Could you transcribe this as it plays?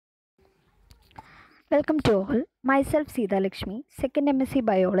Welcome to all. Myself Sita Lakshmi, second MSc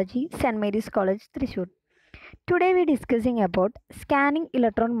Biology, St. Mary's College, Thrissur. Today we discussing about scanning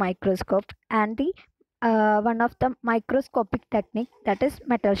electron microscope and the one of the microscopic technique, that is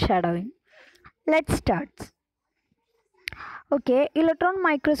metal shadowing. Let's start. Okay, electron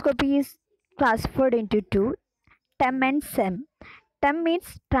microscopy is classified into two, TEM and SEM. TEM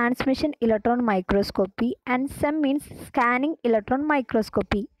means transmission electron microscopy and SEM means scanning electron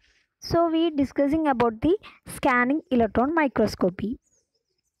microscopy. So we discussing about the scanning electron microscopy.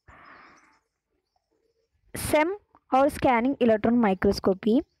 SEM or scanning electron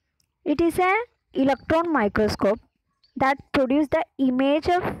microscopy, it is an electron microscope that produces the image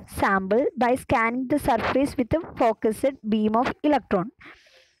of sample by scanning the surface with a focused beam of electron.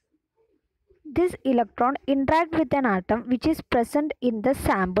 This electron interact with an atom which is present in the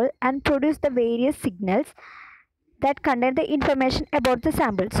sample and produce the various signals that contain the information about the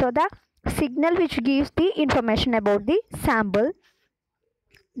sample. So the signal which gives the information about the sample.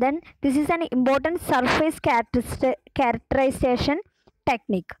 Then this is an important surface characterization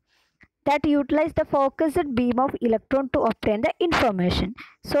technique that utilize the focused beam of electron to obtain the information.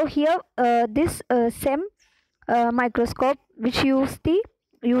 So here this SEM microscope which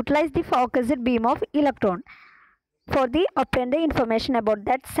utilize the focused beam of electron for the obtain the information about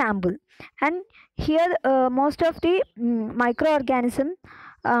that sample. And here most of the microorganism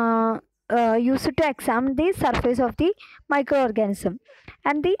used to examine the surface of the microorganism,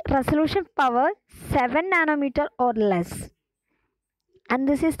 and the resolution power 7 nanometer or less. And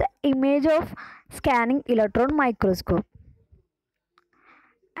this is the image of scanning electron microscope.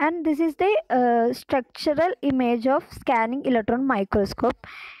 And this is the structural image of scanning electron microscope.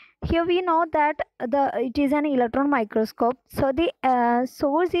 Here we know that it is an electron microscope. So the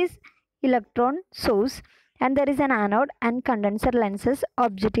source is electron source, and there is an anode and condenser lenses,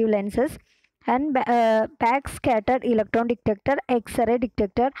 objective lenses, and back scattered electron detector, X-ray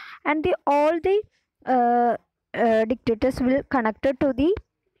detector, and all the detectors will connected to the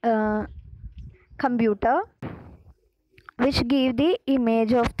computer, which give the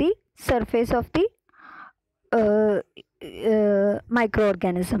image of the surface of the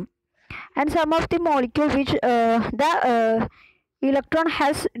microorganism. And some of the molecule which the electron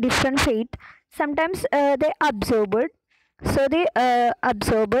has different fate. Sometimes they absorbed, so they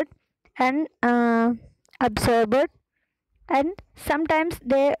absorbed and sometimes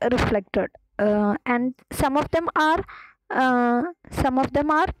they reflected, and some of them are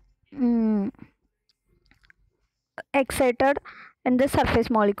excited in the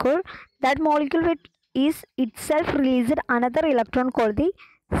surface molecule. That molecule which is itself released another electron called the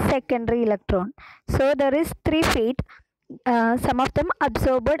secondary electron. So there is three fate. Some of them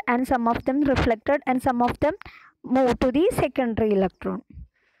absorbed and some of them reflected and some of them move to the secondary electron.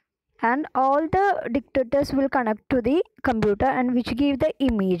 And all the detectors will connect to the computer and which give the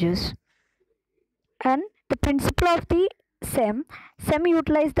images. And the principle of the SEM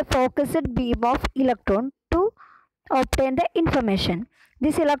utilize the focused beam of electron to obtain the information.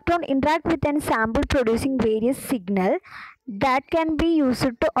 This electron interact with an sample producing various signal that can be used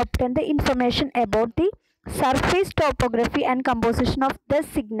to obtain the information about the surface topography and composition of the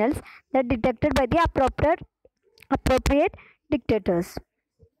signals that detected by the appropriate detectors.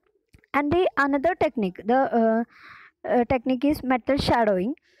 And the another technique, the technique is metal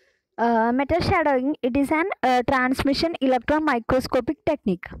shadowing. Metal shadowing, it is an transmission electron microscopic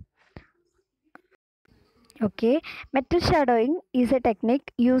technique. Okay, metal shadowing is a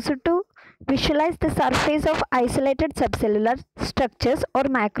technique used to visualize the surface of isolated subcellular structures or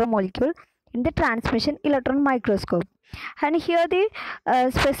macromolecule in the transmission electron microscope. And here the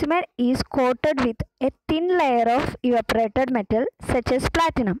specimen is coated with a thin layer of evaporated metal such as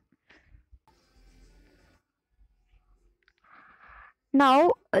platinum.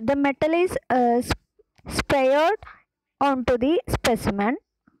 Now the metal is sprayed onto the specimen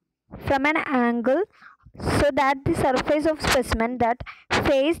from an angle so that the surface of specimen that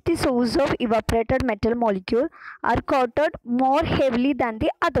face the source of evaporated metal molecule are coated more heavily than the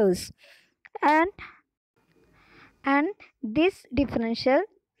others. And this differential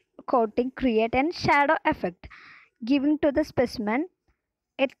coating create a shadow effect, giving to the specimen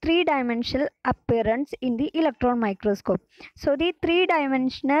a three-dimensional appearance in the electron microscope. So the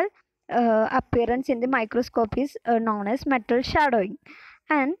three-dimensional appearance in the microscope is known as metal shadowing.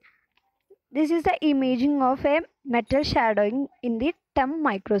 And this is the imaging of a metal shadowing in the TEM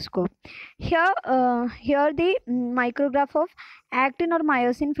microscope. Here the micrograph of actin or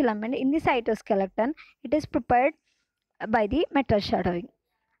myosin filament in the cytoskeleton, it is prepared by the metal shadowing.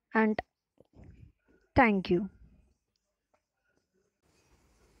 And thank you.